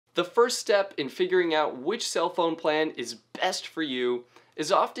The first step in figuring out which cell phone plan is best for you is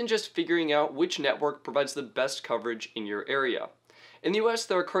often just figuring out which network provides the best coverage in your area. In the US,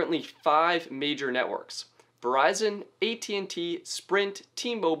 there are currently 5 major networks: Verizon, AT&T, Sprint,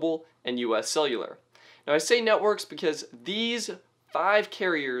 T-Mobile, and US Cellular. Now I say networks because these 5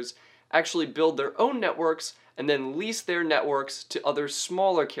 carriers actually build their own networks and then lease their networks to other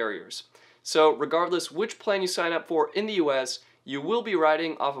smaller carriers. So regardless which plan you sign up for in the US, you will be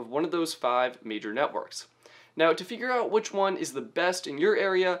riding off of one of those 5 major networks. Now, to figure out which one is the best in your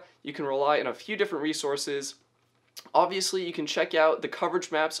area, you can rely on a few different resources. Obviously, you can check out the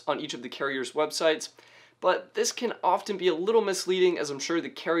coverage maps on each of the carriers' websites, but this can often be a little misleading, as I'm sure the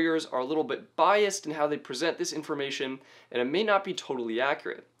carriers are a little bit biased in how they present this information, and it may not be totally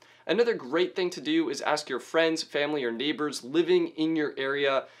accurate. Another great thing to do is ask your friends, family, or neighbors living in your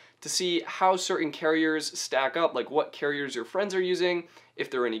area to see how certain carriers stack up, like what carriers your friends are using, if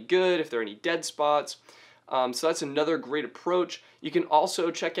they're any good, if there are any dead spots. So that's another great approach. You can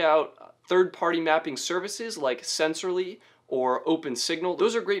also check out third-party mapping services like Sensorly or OpenSignal.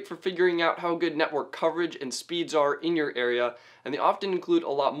 Those are great for figuring out how good network coverage and speeds are in your area, and they often include a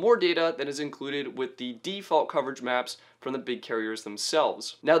lot more data than is included with the default coverage maps from the big carriers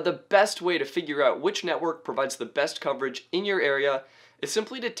themselves. Now, the best way to figure out which network provides the best coverage in your area is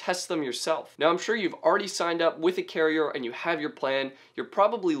simply to test them yourself. Now, I'm sure you've already signed up with a carrier and you have your plan. You're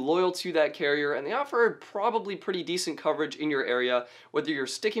probably loyal to that carrier and they offer probably pretty decent coverage in your area, whether you're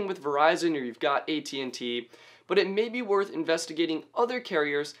sticking with Verizon or you've got AT&T, but it may be worth investigating other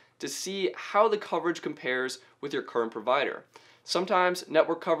carriers to see how the coverage compares with your current provider. Sometimes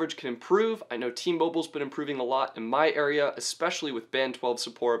network coverage can improve. I know T-Mobile's been improving a lot in my area, especially with Band 12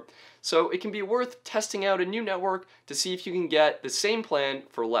 support. So it can be worth testing out a new network to see if you can get the same plan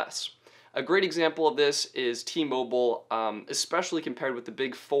for less. A great example of this is T-Mobile, especially compared with the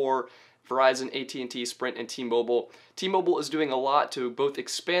big 4, Verizon, AT&T, Sprint, and T-Mobile. T-Mobile is doing a lot to both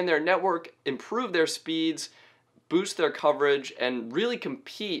expand their network, improve their speeds, boost their coverage, and really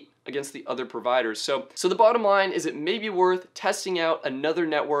compete against the other providers. So the bottom line is it may be worth testing out another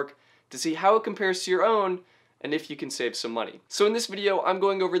network to see how it compares to your own and if you can save some money. So in this video, I'm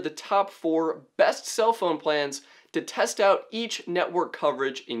going over the top 4 best cell phone plans to test out each network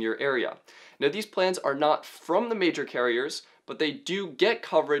coverage in your area. Now, these plans are not from the major carriers, but they do get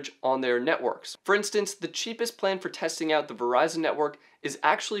coverage on their networks. For instance, the cheapest plan for testing out the Verizon network is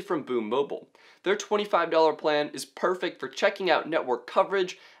actually from Boom Mobile. Their $25 plan is perfect for checking out network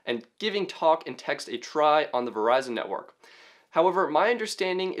coverage and giving talk and text a try on the Verizon network. However, my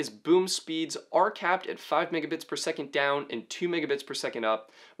understanding is Boom speeds are capped at 5 megabits per second down and 2 megabits per second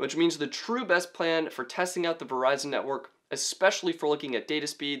up, which means the true best plan for testing out the Verizon network, especially for looking at data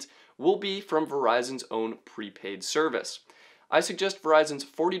speeds, will be from Verizon's own prepaid service. I suggest Verizon's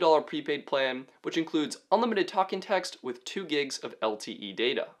 $40 prepaid plan, which includes unlimited talk and text with 2 gigs of LTE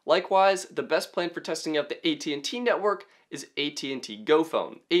data. Likewise, the best plan for testing out the AT&T network is AT&T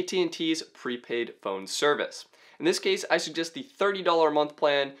GoPhone, AT&T's prepaid phone service. In this case, I suggest the $30 a month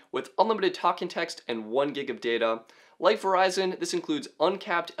plan with unlimited talk and text and 1 gig of data. Like Verizon, this includes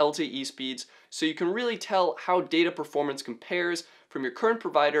uncapped LTE speeds, so you can really tell how data performance compares from your current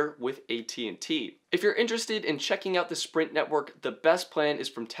provider with AT&T. If you're interested in checking out the Sprint network, the best plan is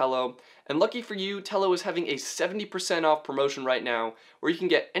from Tello. And lucky for you, Tello is having a 70% off promotion right now, where you can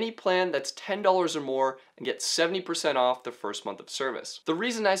get any plan that's $10 or more and get 70% off the first month of service. The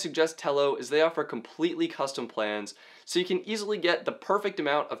reason I suggest Tello is they offer completely custom plans, so you can easily get the perfect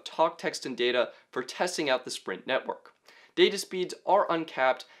amount of talk, text, and data for testing out the Sprint network. Data speeds are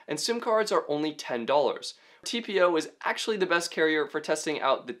uncapped, and SIM cards are only $10. TPO is actually the best carrier for testing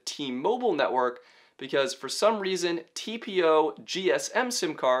out the T-Mobile network because for some reason TPO GSM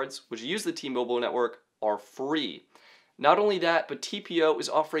SIM cards, which use the T-Mobile network, are free. Not only that, but TPO is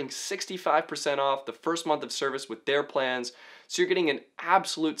offering 65% off the first month of service with their plans, so you're getting an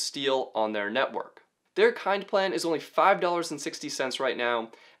absolute steal on their network. Their Kind plan is only $5.60 right now,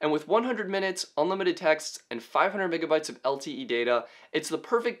 and with 100 minutes, unlimited texts, and 500 megabytes of LTE data, it's the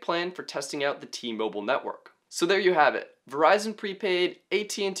perfect plan for testing out the T-Mobile network. So there you have it. Verizon Prepaid,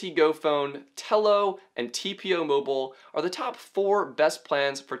 AT&T GoPhone, Tello, and TPO Mobile are the top 4 best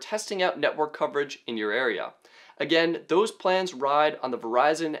plans for testing out network coverage in your area. Again, those plans ride on the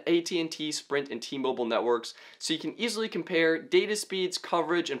Verizon, AT&T, Sprint, and T-Mobile networks, so you can easily compare data speeds,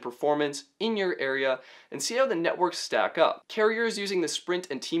 coverage, and performance in your area and see how the networks stack up. Carriers using the Sprint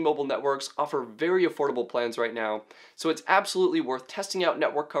and T-Mobile networks offer very affordable plans right now, so it's absolutely worth testing out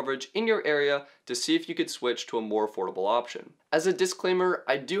network coverage in your area to see if you could switch to a more affordable option. As a disclaimer,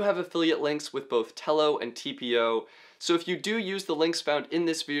 I do have affiliate links with both Tello and TPO, So if you do use the links found in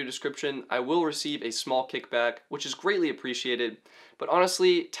this video description, I will receive a small kickback, which is greatly appreciated. But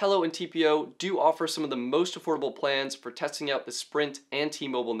honestly, Tello and TPO do offer some of the most affordable plans for testing out the Sprint and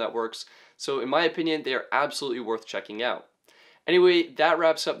T-Mobile networks, so in my opinion, they are absolutely worth checking out. Anyway, that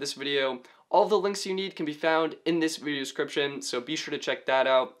wraps up this video. All of the links you need can be found in this video description, so be sure to check that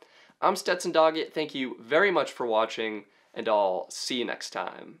out. I'm Stetson Doggett, thank you very much for watching, and I'll see you next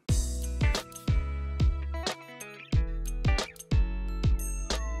time.